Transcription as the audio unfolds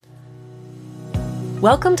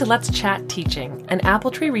Welcome to Let's Chat Teaching, an Apple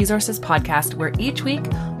Tree Resources podcast where each week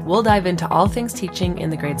we'll dive into all things teaching in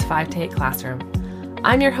the grades 5 to 8 classroom.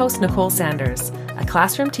 I'm your host, Nicole Sanders, a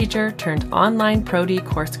classroom teacher turned online Pro-D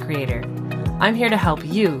course creator. I'm here to help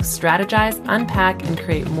you strategize, unpack, and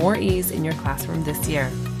create more ease in your classroom this year.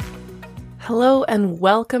 Hello and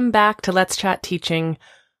welcome back to Let's Chat Teaching.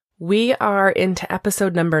 We are into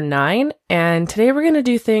episode number 9, and today we're going to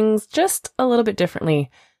do things just a little bit differently.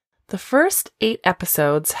 The first 8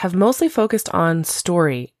 episodes have mostly focused on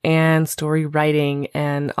story and story writing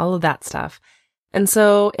and all of that stuff. And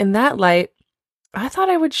so in that light, I thought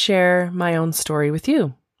I would share my own story with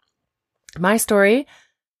you. My story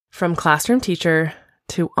from classroom teacher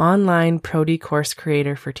to online Pro-D course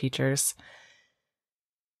creator for teachers.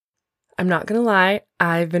 I'm not going to lie,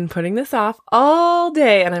 I've been putting this off all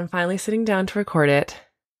day and I'm finally sitting down to record it.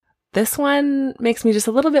 This one makes me just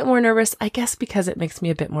a little bit more nervous, I guess because it makes me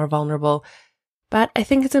a bit more vulnerable. But I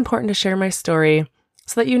think it's important to share my story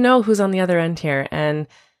so that you know who's on the other end here. And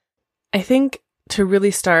I think to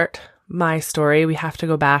really start my story, we have to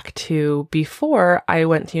go back to before I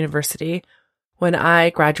went to university. When I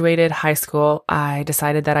graduated high school, I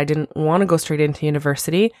decided that I didn't want to go straight into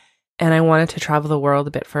university and I wanted to travel the world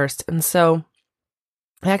a bit first. And so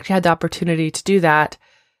I actually had the opportunity to do that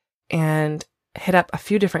and hit up a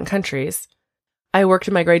few different countries. I worked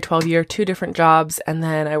in my grade 12 year, 2 different jobs, and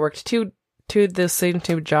then I worked two the same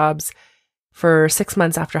 2 jobs for 6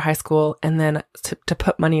 months after high school, and then to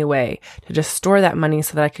put money away, to just store that money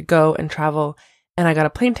so that I could go and travel. And I got a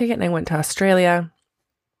plane ticket and I went to Australia,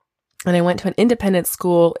 and I went to an independent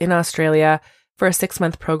school in Australia for a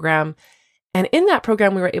 6-month program. And in that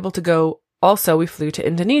program, we were able to go also, we flew to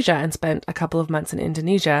Indonesia and spent a couple of months in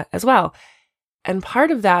Indonesia as well. And part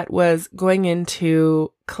of that was going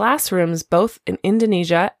into classrooms, both in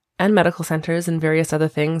Indonesia and medical centers and various other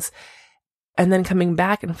things, and then coming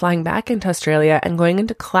back and flying back into Australia and going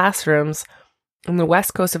into classrooms on the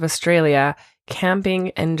west coast of Australia, camping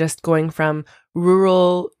and just going from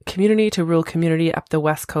rural community to rural community up the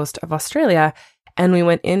west coast of Australia. And we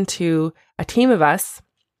went into a team of us,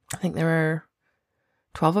 I think there were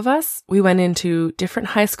 12 of us. We went into different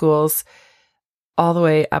high schools all the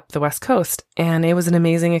way up the west coast. And it was an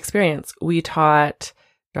amazing experience. We taught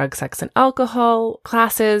drug, sex, and alcohol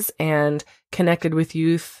classes and connected with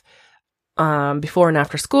youth before and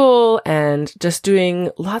after school and just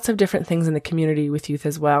doing lots of different things in the community with youth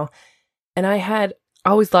as well. And I had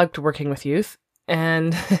always loved working with youth.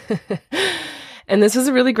 And and this was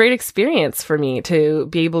a really great experience for me to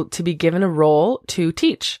be able to be given a role to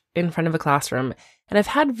teach in front of a classroom. And I've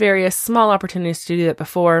had various small opportunities to do that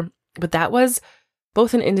before, but that was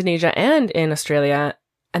both in Indonesia and in Australia,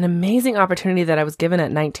 an amazing opportunity that I was given at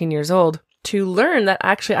 19 years old to learn that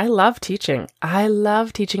actually I love teaching. I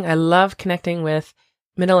love teaching. I love connecting with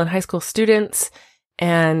middle and high school students,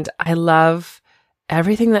 and I love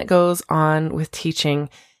everything that goes on with teaching.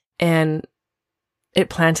 And it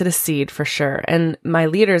planted a seed for sure. And my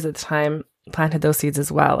leaders at the time planted those seeds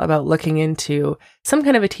as well about looking into some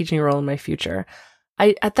kind of a teaching role in my future.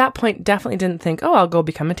 I, at that point, definitely didn't think, oh, I'll go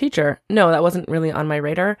become a teacher. No, that wasn't really on my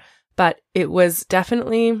radar. But it was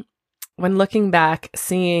definitely, when looking back,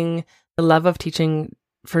 seeing the love of teaching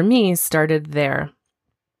for me started there.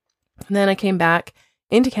 And then I came back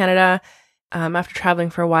into Canada after traveling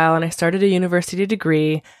for a while, and I started a university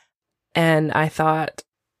degree. And I thought,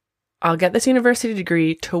 I'll get this university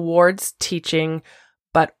degree towards teaching,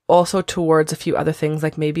 but also towards a few other things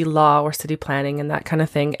like maybe law or city planning and that kind of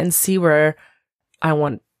thing, and see where I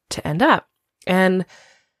want to end up. And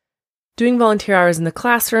doing volunteer hours in the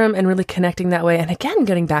classroom and really connecting that way. And again,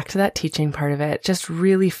 getting back to that teaching part of it just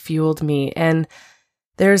really fueled me. And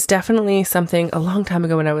there's definitely something a long time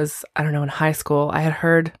ago when I was, in high school, I had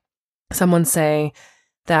heard someone say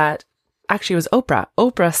that, actually it was Oprah.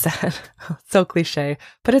 Oprah said, so cliche,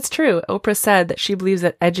 but it's true. Oprah said that she believes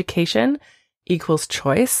that education equals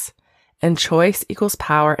choice, and choice equals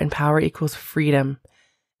power, and power equals freedom.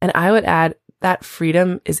 And I would add that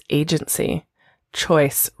freedom is agency,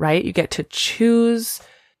 choice, right? You get to choose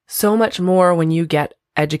so much more when you get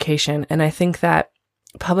education. And I think that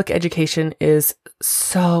public education is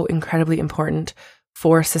so incredibly important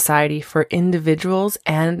for society, for individuals,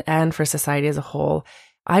 and for society as a whole.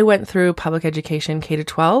 I went through public education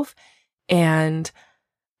K-12, and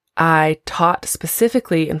I taught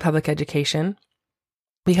specifically in public education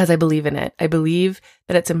because I believe in it. I believe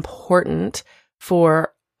that it's important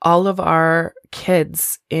for all of our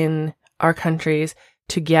kids in our countries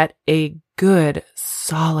to get a good,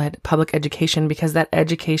 solid public education, because that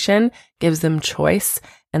education gives them choice,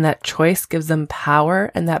 and that choice gives them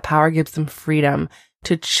power, and that power gives them freedom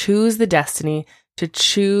to choose the destiny, to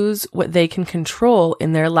choose what they can control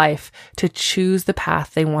in their life, to choose the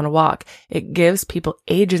path they want to walk. It gives people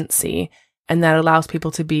agency, and that allows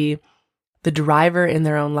people to be the driver in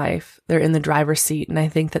their own life. They're in the driver's seat. And I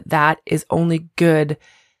think that that is only good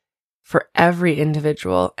for every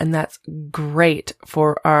individual. And that's great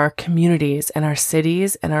for our communities and our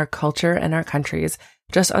cities and our culture and our countries.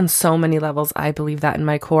 Just on so many levels, I believe that in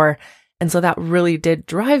my core. And so that really did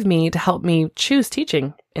drive me to help me choose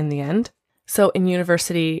teaching in the end. So in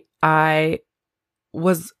university, I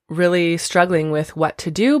was really struggling with what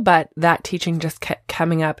to do, but that teaching just kept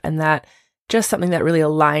coming up, and that just something that really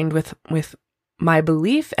aligned with my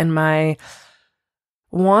belief and my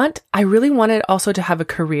want. I really wanted also to have a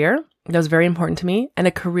career that was very important to me, and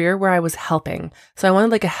a career where I was helping. So I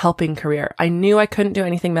wanted like a helping career. I knew I couldn't do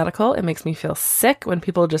anything medical. It makes me feel sick when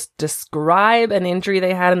people just describe an injury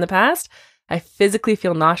they had in the past. I physically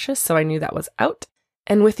feel nauseous, so I knew that was out.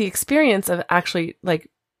 And with the experience of actually like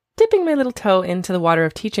dipping my little toe into the water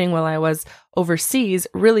of teaching while I was overseas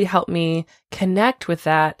really helped me connect with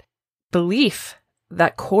that belief,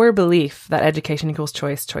 that core belief that education equals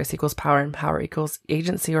choice, choice equals power, and power equals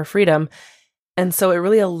agency or freedom. And so it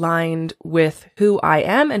really aligned with who I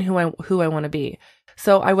am and who I want to be.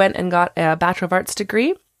 So I went and got a Bachelor of Arts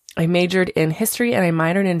degree. I majored in history and I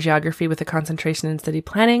minored in geography with a concentration in city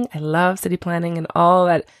planning. I love city planning and all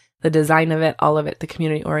that, the design of it, all of it, the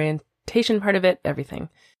community orientation part of it, everything.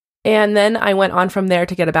 And then I went on from there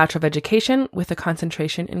to get a Bachelor of Education with a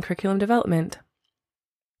concentration in curriculum development.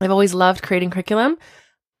 I've always loved creating curriculum.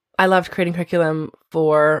 I loved creating curriculum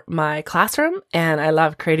for my classroom, and I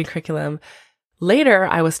loved creating curriculum. Later,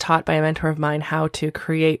 I was taught by a mentor of mine how to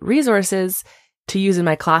create resources to use in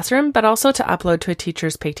my classroom, but also to upload to a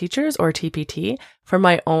Teachers Pay Teachers, or TPT, for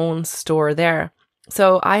my own store there.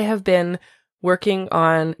 So I have been working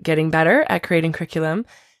on getting better at creating curriculum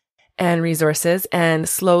and resources, and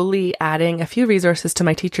slowly adding a few resources to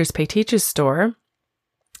my Teachers Pay Teachers store.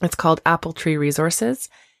 It's called Apple Tree Resources.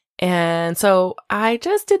 And so I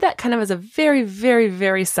just did that kind of as a very, very,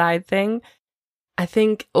 very side thing. I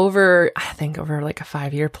think over like a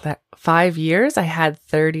 5 years, I had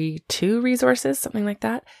 32 resources, something like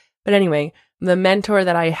that. But anyway, the mentor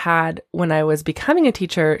that I had when I was becoming a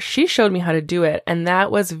teacher, she showed me how to do it. And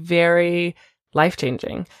that was very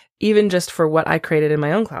life-changing, even just for what I created in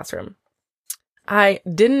my own classroom. I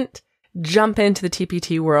didn't jump into the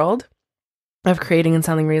TPT world of creating and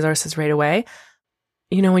selling resources right away.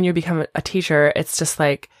 You know, when you become a teacher, it's just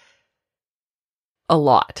like a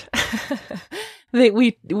lot.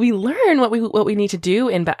 We learn what we need to do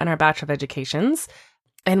in our Bachelor of Educations,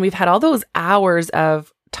 and we've had all those hours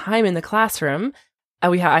of time in the classroom.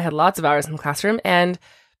 I had lots of hours in the classroom, and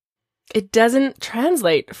it doesn't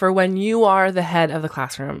translate for when you are the head of the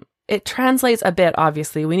classroom. It translates a bit,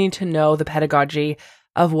 obviously. We need to know the pedagogy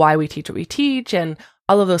of why we teach what we teach and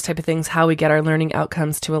all of those type of things, how we get our learning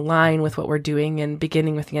outcomes to align with what we're doing and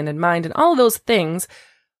beginning with the end in mind and all of those things.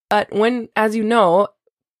 But when, as you know,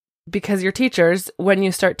 because you're teachers, when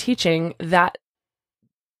you start teaching, that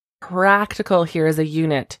practical, here is a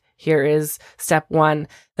unit, here is step one,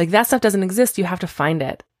 like that stuff doesn't exist. You have to find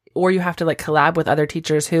it, or you have to like collab with other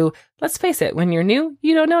teachers who, let's face it, when you're new,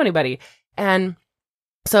 you don't know anybody. And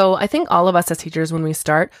so I think all of us as teachers, when we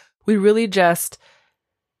start, we really just,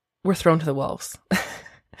 we're thrown to the wolves.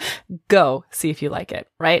 Go see if you like it,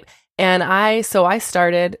 right? And I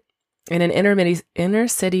started in an inner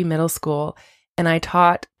city middle school, and I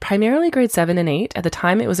taught primarily grade 7 and 8. At the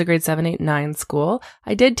time, it was a grade 7, 8, 9 school.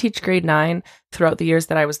 I did teach grade 9 throughout the years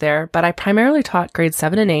that I was there, but I primarily taught grade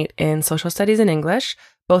 7 and 8 in social studies and English,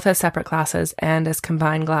 both as separate classes and as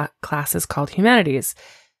combined classes called humanities.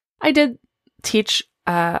 I did teach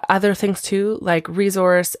other things too, like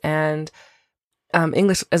resource and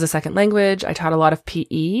English as a second language. I taught a lot of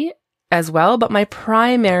PE as well, but my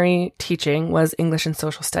primary teaching was English and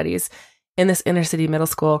social studies in this inner city middle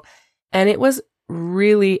school. And it was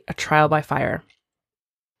really a trial by fire.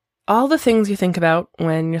 All the things you think about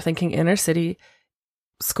when you're thinking inner city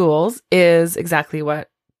schools is exactly what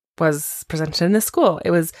was presented in this school.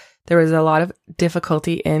 There was a lot of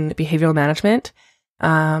difficulty in behavioral management.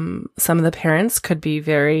 Some of the parents could be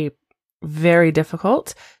very, very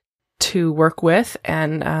difficult to work with,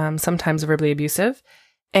 and sometimes verbally abusive,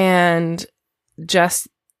 and just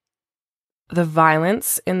the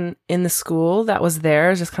violence in the school that was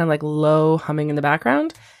there is just kind of like low humming in the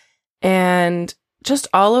background, and just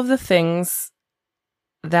all of the things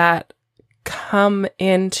that come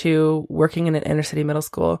into working in an inner city middle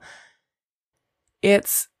school.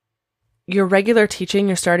 It's your regular teaching,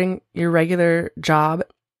 you're starting your regular job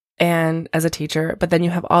and as a teacher, but then you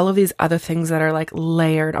have all of these other things that are like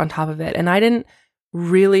layered on top of it. And I didn't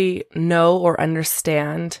really know or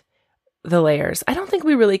understand the layers. I don't think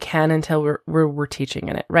we really can until we're teaching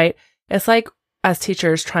in it, right? It's like as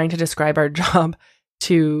teachers trying to describe our job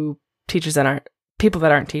to teachers that aren't people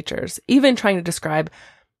that aren't teachers. Even trying to describe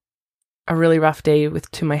a really rough day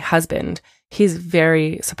to my husband. He's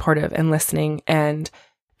very supportive and listening and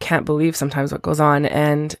can't believe sometimes what goes on.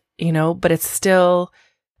 And, but it's still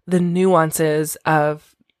the nuances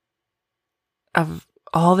of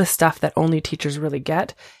all the stuff that only teachers really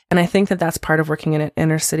get. And I think that that's part of working in an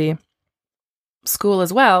inner city school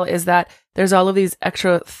as well, is that there's all of these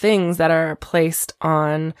extra things that are placed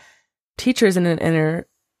on teachers in an inner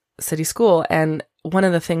city school. And one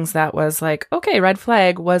of the things that was like, okay, red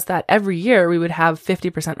flag, was that every year we would have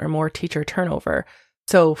 50% or more teacher turnover.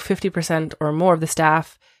 So 50% or more of the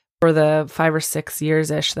staff for the 5 or 6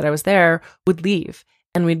 years-ish that I was there would leave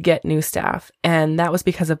and we'd get new staff. And that was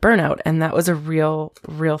because of burnout. And that was a real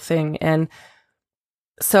thing. And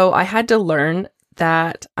so I had to learn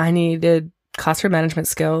that I needed classroom management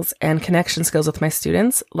skills and connection skills with my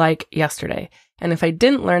students like yesterday. And if I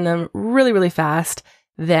didn't learn them really, really fast,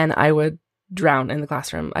 then I would drown in the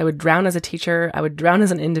classroom. I would drown as a teacher. I would drown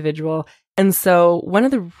as an individual. And so one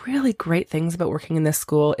of the really great things about working in this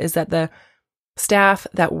school is that the staff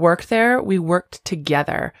that work there, we worked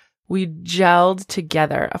together. We gelled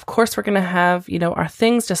together. Of course, we're going to have, our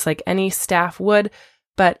things just like any staff would,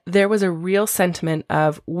 but there was a real sentiment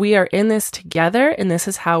of we are in this together and this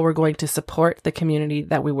is how we're going to support the community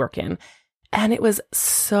that we work in. And it was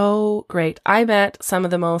so great. I met some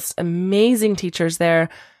of the most amazing teachers there.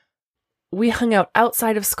 We hung out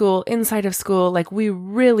outside of school, inside of school, like we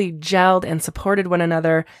really gelled and supported one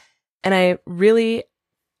another. And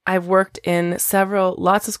I've worked in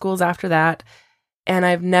lots of schools after that, and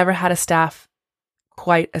I've never had a staff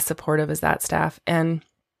quite as supportive as that staff. And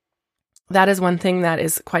that is one thing that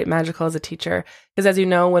is quite magical as a teacher, because as you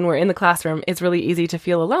know, when we're in the classroom, it's really easy to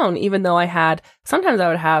feel alone, even though sometimes I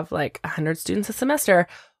would have like 100 students a semester,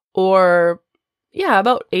 or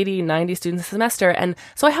about 80, 90 students a semester. And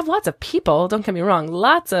so I have lots of people, don't get me wrong,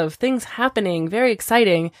 lots of things happening, very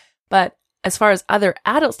exciting. But as far as other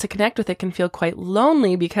adults to connect with, it can feel quite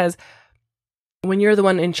lonely, because when you're the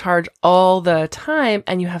one in charge all the time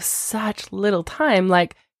and you have such little time,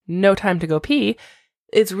 like no time to go pee,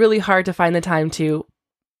 it's really hard to find the time to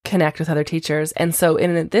connect with other teachers. And so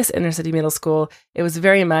in this inner city middle school, it was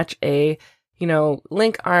very much a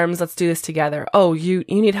link arms, let's do this together. Oh, you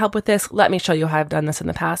need help with this? Let me show you how I've done this in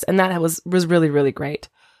the past. And that was really, really great.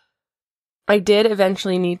 I did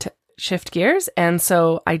eventually need to shift gears. And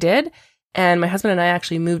so I did. And my husband and I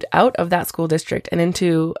actually moved out of that school district and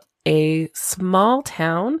into a small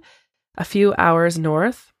town a few hours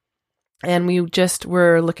north. And we just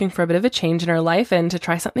were looking for a bit of a change in our life and to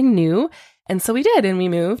try something new. And so we did, and we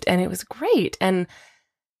moved, and it was great. And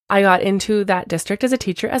I got into that district as a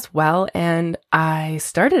teacher as well, and I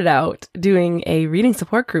started out doing a reading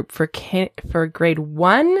support group for grade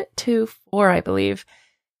 1 to 4, I believe.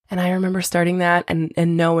 And I remember starting that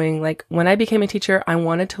and knowing, like, when I became a teacher, I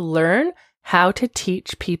wanted to learn how to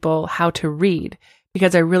teach people how to read,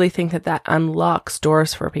 because I really think that unlocks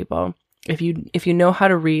doors for people. If you know how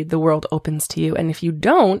to read, the world opens to you. And if you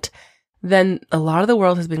don't, then a lot of the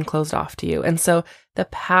world has been closed off to you. And so the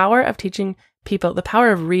power of teaching people, the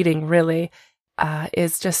power of reading really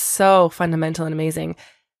is just so fundamental and amazing.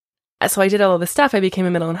 So I did all of this stuff. I became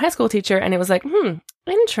a middle and high school teacher, and it was like,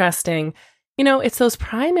 interesting. It's those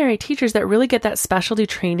primary teachers that really get that specialty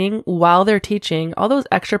training while they're teaching, all those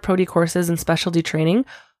extra Pro-D courses and specialty training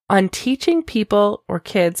on teaching people or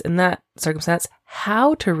kids in that circumstance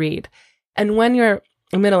how to read. And when you're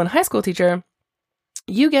a middle and high school teacher,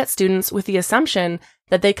 you get students with the assumption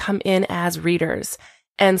that they come in as readers.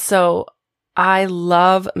 And so I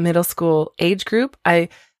love middle school age group. I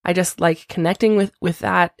just like connecting with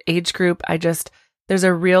that age group. There's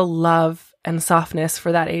a real love and softness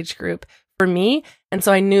for that age group for me. And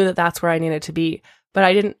so I knew that that's where I needed to be. But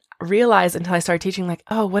I didn't realize until I started teaching, like,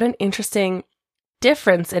 oh, what an interesting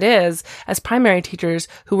difference it is as primary teachers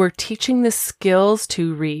who were teaching the skills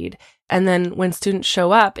to read. And then when students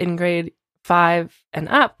show up in grade 5 and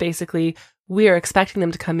up, basically, we are expecting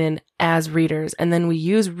them to come in as readers. And then we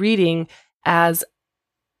use reading as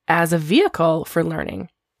a vehicle for learning.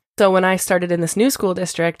 So when I started in this new school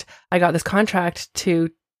district, I got this contract to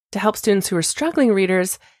help students who were struggling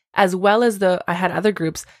readers, as well as I had other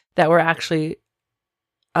groups that were actually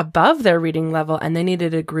above their reading level, and they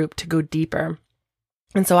needed a group to go deeper.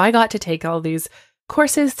 And so I got to take all these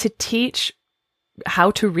courses to teach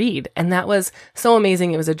how to read. And that was so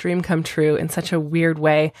amazing. It was a dream come true in such a weird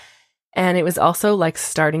way. And it was also like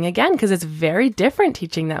starting again because it's very different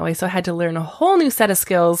teaching that way. So I had to learn a whole new set of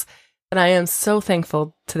skills. And I am so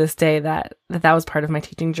thankful to this day that was part of my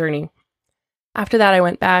teaching journey. After that, I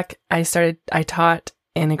went back. I taught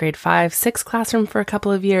in a grade 5-6 classroom for a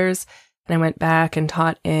couple of years. And I went back and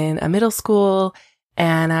taught in a middle school.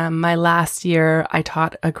 And my last year, I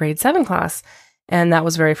taught a grade 7 class. And that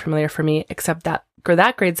was very familiar for me, except that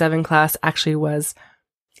grade 7 class actually was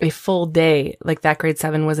a full day. Like that grade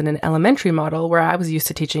 7 was in an elementary model where I was used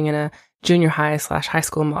to teaching in a junior high/high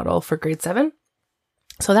school model for grade 7.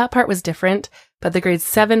 So that part was different, but the grade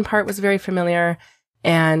 7 part was very familiar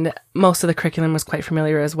and most of the curriculum was quite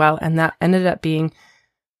familiar as well. And that ended up being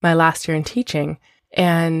my last year in teaching.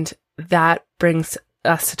 And that brings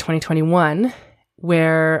us to 2021,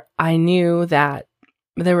 where I knew that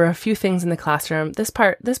there were a few things in the classroom. This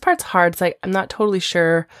part's hard. It's like, I'm not totally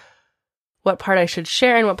sure what part I should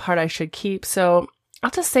share and what part I should keep. So I'll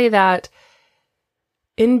just say that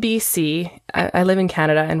in BC, I live in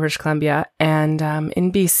Canada and British Columbia, and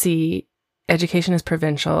in BC, education is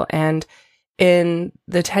provincial. And in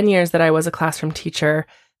the 10 years that I was a classroom teacher,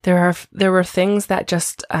 there were things that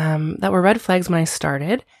just that were red flags when I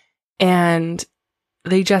started, and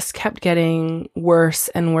they just kept getting worse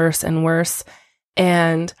and worse and worse.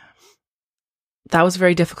 And that was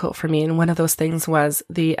very difficult for me. And one of those things was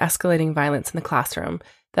the escalating violence in the classroom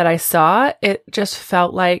that I saw. It just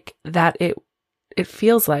felt like that it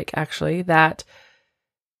feels like actually that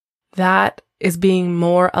is being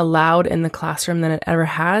more allowed in the classroom than it ever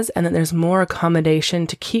has. And that there's more accommodation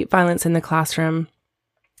to keep violence in the classroom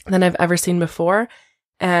than I've ever seen before.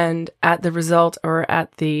 And at the result, or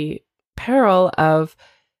at the peril of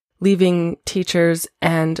leaving teachers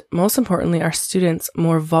and, most importantly, our students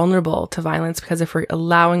more vulnerable to violence, because if we're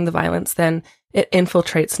allowing the violence, then it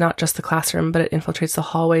infiltrates not just the classroom, but it infiltrates the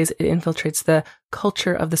hallways, it infiltrates the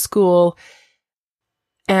culture of the school.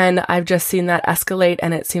 And I've just seen that escalate,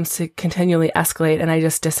 and it seems to continually escalate, and I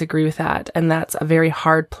just disagree with that. And that's a very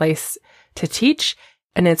hard place to teach,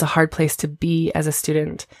 and it's a hard place to be as a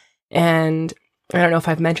student. And I don't know if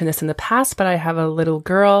I've mentioned this in the past, but I have a little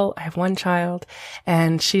girl. I have one child,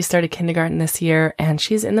 and she started kindergarten this year, and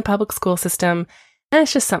she's in the public school system. And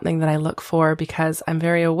it's just something that I look for because I'm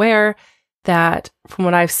very aware that from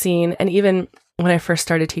what I've seen, and even when I first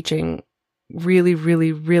started teaching really,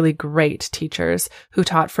 really, really great teachers who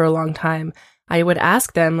taught for a long time, I would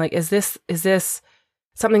ask them, like, is this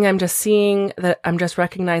something I'm just seeing that I'm just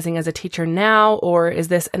recognizing as a teacher now, or is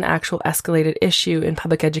this an actual escalated issue in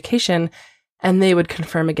public education? And they would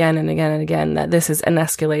confirm again and again and again that this is an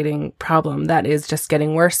escalating problem that is just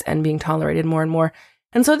getting worse and being tolerated more and more.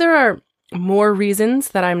 And so there are more reasons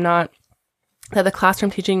that that the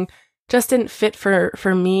classroom teaching just didn't fit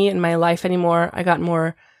for me in my life anymore. I got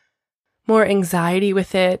more anxiety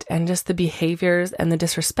with it, and just the behaviors and the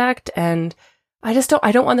disrespect. And I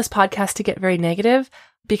don't want this podcast to get very negative,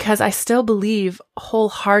 because I still believe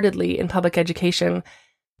wholeheartedly in public education.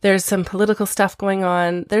 There's some political stuff going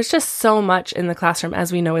on. There's just so much in the classroom,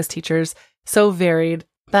 as we know as teachers, so varied.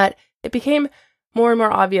 But it became more and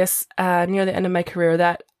more obvious near the end of my career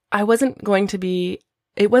that it wasn't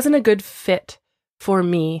a good fit for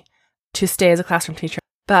me to stay as a classroom teacher.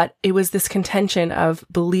 But it was this contention of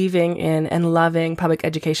believing in and loving public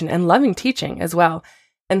education and loving teaching as well.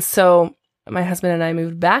 And so my husband and I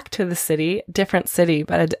moved back to the city, different city,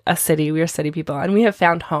 but a city. We are city people, and we have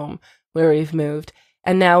found home where we've moved.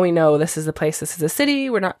 And now we know this is the place, this is a city.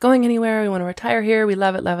 We're not going anywhere. We want to retire here. We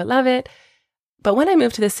love it, love it, love it. But when I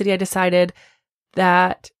moved to this city, I decided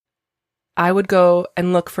that I would go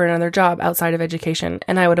and look for another job outside of education.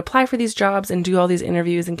 And I would apply for these jobs and do all these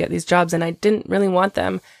interviews and get these jobs. And I didn't really want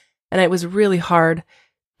them. And it was really hard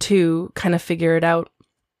to kind of figure it out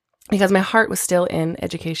because my heart was still in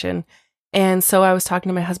education. And so I was talking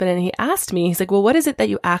to my husband, and he asked me, he's like, well, what is it that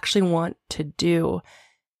you actually want to do?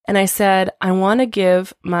 And I said, I want to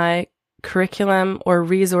give my curriculum or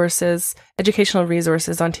resources, educational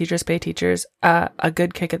resources on Teachers Pay Teachers, a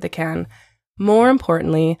good kick at the can. More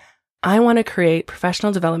importantly, I want to create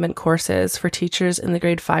professional development courses for teachers in the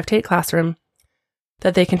grade 5-8 classroom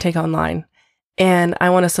that they can take online. And I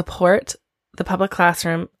want to support the public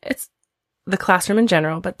classroom. It's the classroom in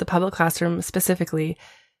general, but the public classroom specifically.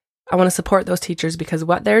 I want to support those teachers because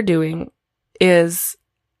what they're doing is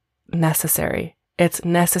necessary. It's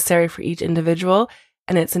necessary for each individual,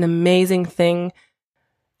 and it's an amazing thing.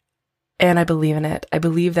 And I believe in it. I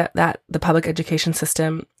believe that the public education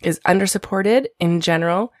system is undersupported in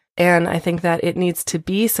general. And I think that it needs to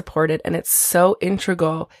be supported. And it's so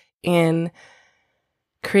integral in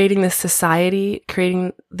creating this society,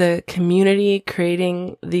 creating the community,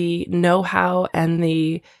 creating the know-how and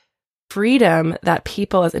the freedom that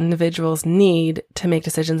people as individuals need to make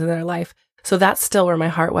decisions in their life. So that's still where my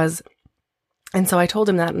heart was. And so I told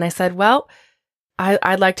him that, and I said, well,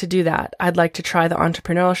 I'd like to do that. I'd like to try the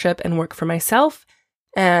entrepreneurship and work for myself.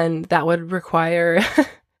 And that would require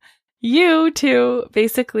you to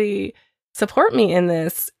basically support me in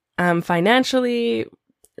this financially,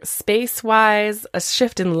 space-wise, a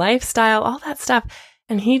shift in lifestyle, all that stuff.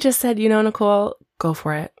 And he just said, Nicole, go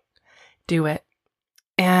for it. Do it.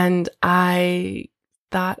 And I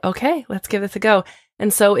thought, okay, let's give this a go.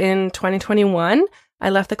 And so in 2021,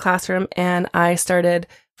 I left the classroom and I started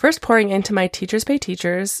first pouring into my Teachers Pay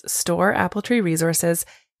Teachers store, Apple Tree Resources.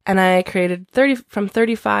 And I created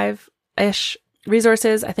 35-ish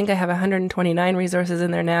resources. I think I have 129 resources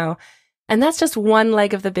in there now. And that's just one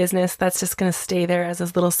leg of the business that's just going to stay there as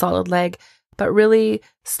this little solid leg, but really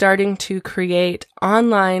starting to create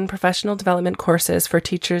online professional development courses for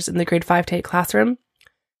teachers in the grade 5 to 8 classroom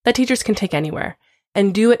that teachers can take anywhere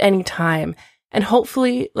and do at any time. And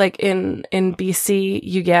hopefully, like in BC,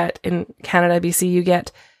 in Canada, BC, you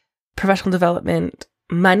get professional development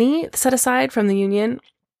money set aside from the union.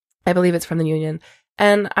 I believe it's from the union.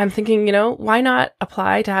 And I'm thinking, why not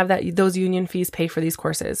apply to have those union fees pay for these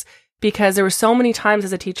courses? Because there were so many times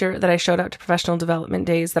as a teacher that I showed up to professional development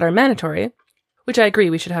days that are mandatory, which I agree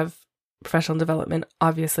we should have professional development,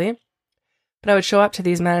 obviously. But I would show up to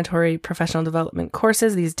these mandatory professional development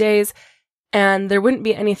courses these days, and there wouldn't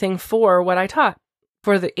be anything for what I taught,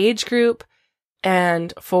 for the age group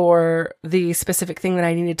and for the specific thing that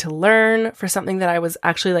I needed to learn, for something that I was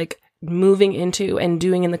actually like moving into and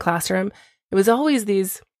doing in the classroom. It was always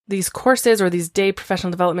these courses or these day professional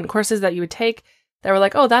development courses that you would take that were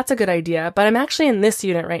like, oh, that's a good idea, but I'm actually in this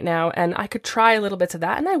unit right now and I could try little bits of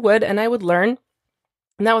that, and I would learn.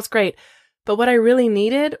 And that was great. But what I really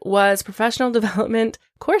needed was professional development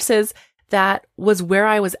courses that was where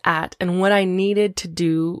I was at and what I needed to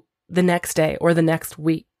do the next day or the next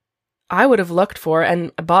week. I would have looked for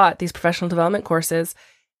and bought these professional development courses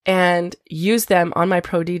and used them on my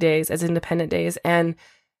Pro D days as independent days. And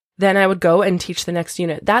then I would go and teach the next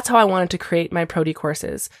unit. That's how I wanted to create my Pro D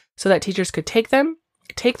courses, so that teachers could take the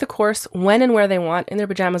course when and where they want, in their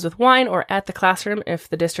pajamas with wine or at the classroom. If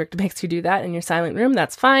the district makes you do that in your silent room,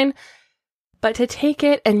 that's fine. But to take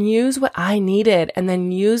it and use what I needed and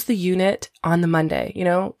then use the unit on the Monday,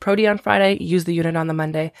 Pro D on Friday, use the unit on the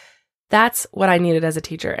Monday. That's what I needed as a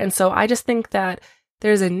teacher. And so I just think that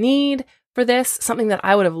there's a need for this, something that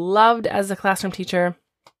I would have loved as a classroom teacher.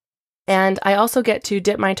 And I also get to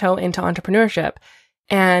dip my toe into entrepreneurship.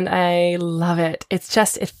 And I love it. It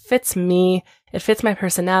fits me. It fits my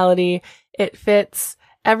personality. It fits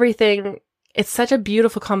everything. It's such a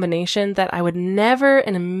beautiful combination that I would never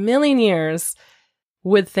in a million years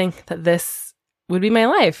would think that this would be my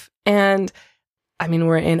life. And I mean,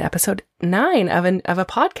 we're in episode 9 of a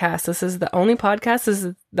podcast. This is the only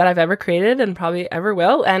podcast that I've ever created and probably ever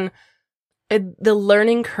will. And the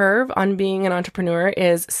learning curve on being an entrepreneur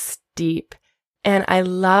is steep. And I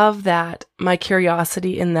love that my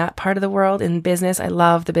curiosity in that part of the world, in business, I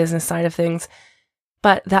love the business side of things,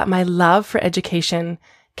 but that my love for education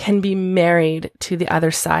can be married to the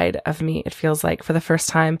other side of me, it feels like, for the first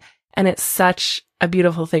time. And it's such a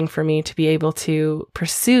beautiful thing for me to be able to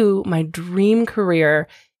pursue my dream career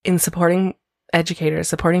in supporting educators,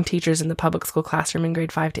 supporting teachers in the public school classroom in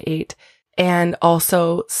grade 5 to 8, and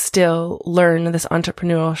also still learn this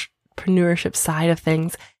entrepreneurship side of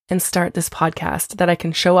things and start this podcast that I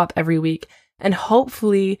can show up every week and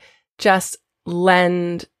hopefully just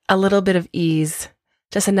lend a little bit of ease,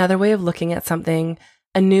 just another way of looking at something,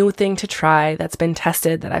 a new thing to try that's been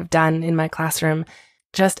tested that I've done in my classroom.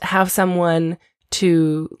 Just have someone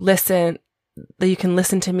to listen, that you can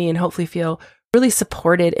listen to me and hopefully feel really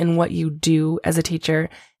supported in what you do as a teacher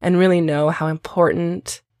and really know how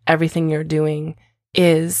important everything you're doing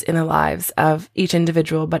is in the lives of each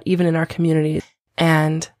individual, but even in our community.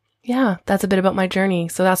 And yeah, that's a bit about my journey.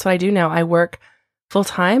 So that's what I do now. I work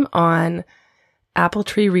full-time on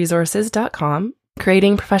appletreeresources.com,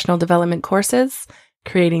 creating professional development courses,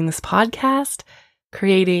 creating this podcast,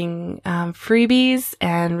 creating freebies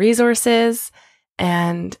and resources.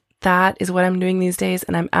 And that is what I'm doing these days.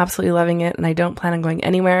 And I'm absolutely loving it. And I don't plan on going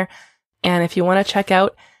anywhere. And if you want to check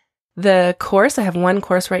out the course, I have one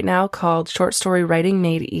course right now called Short Story Writing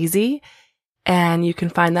Made Easy. And you can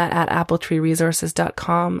find that at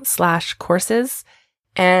appletreeresources.com/courses.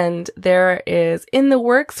 And there is in the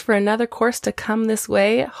works for another course to come this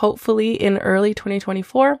way, hopefully in early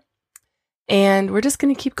 2024. And we're just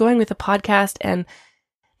going to keep going with the podcast. And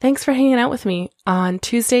thanks for hanging out with me. On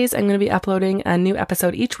Tuesdays, I'm going to be uploading a new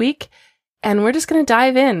episode each week. And we're just going to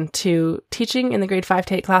dive into teaching in the grade 5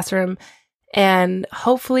 to 8 classroom. And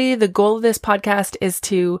hopefully the goal of this podcast is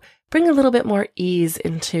to bring a little bit more ease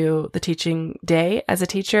into the teaching day as a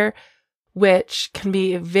teacher, which can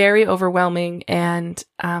be very overwhelming and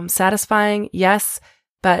satisfying, yes,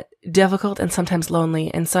 but difficult and sometimes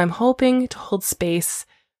lonely. And so I'm hoping to hold space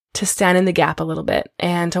to stand in the gap a little bit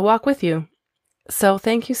and to walk with you. So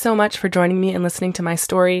thank you so much for joining me and listening to my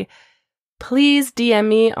story. Please DM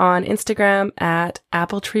me on Instagram at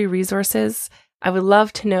Appletree Resources. I would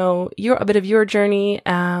love to know a bit of your journey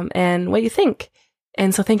and what you think.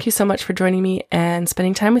 And so thank you so much for joining me and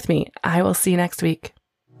spending time with me. I will see you next week.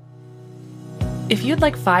 If you'd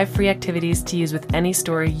like 5 free activities to use with any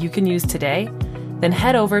story you can use today, then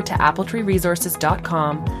head over to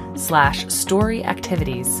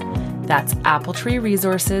appletreeresources.com/storyactivities. That's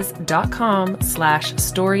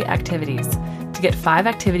appletreeresources.com/storyactivities to get 5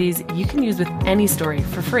 activities you can use with any story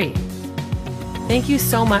for free. Thank you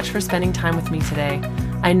so much for spending time with me today.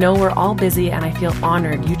 I know we're all busy and I feel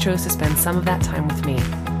honored you chose to spend some of that time with me.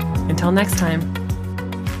 Until next time.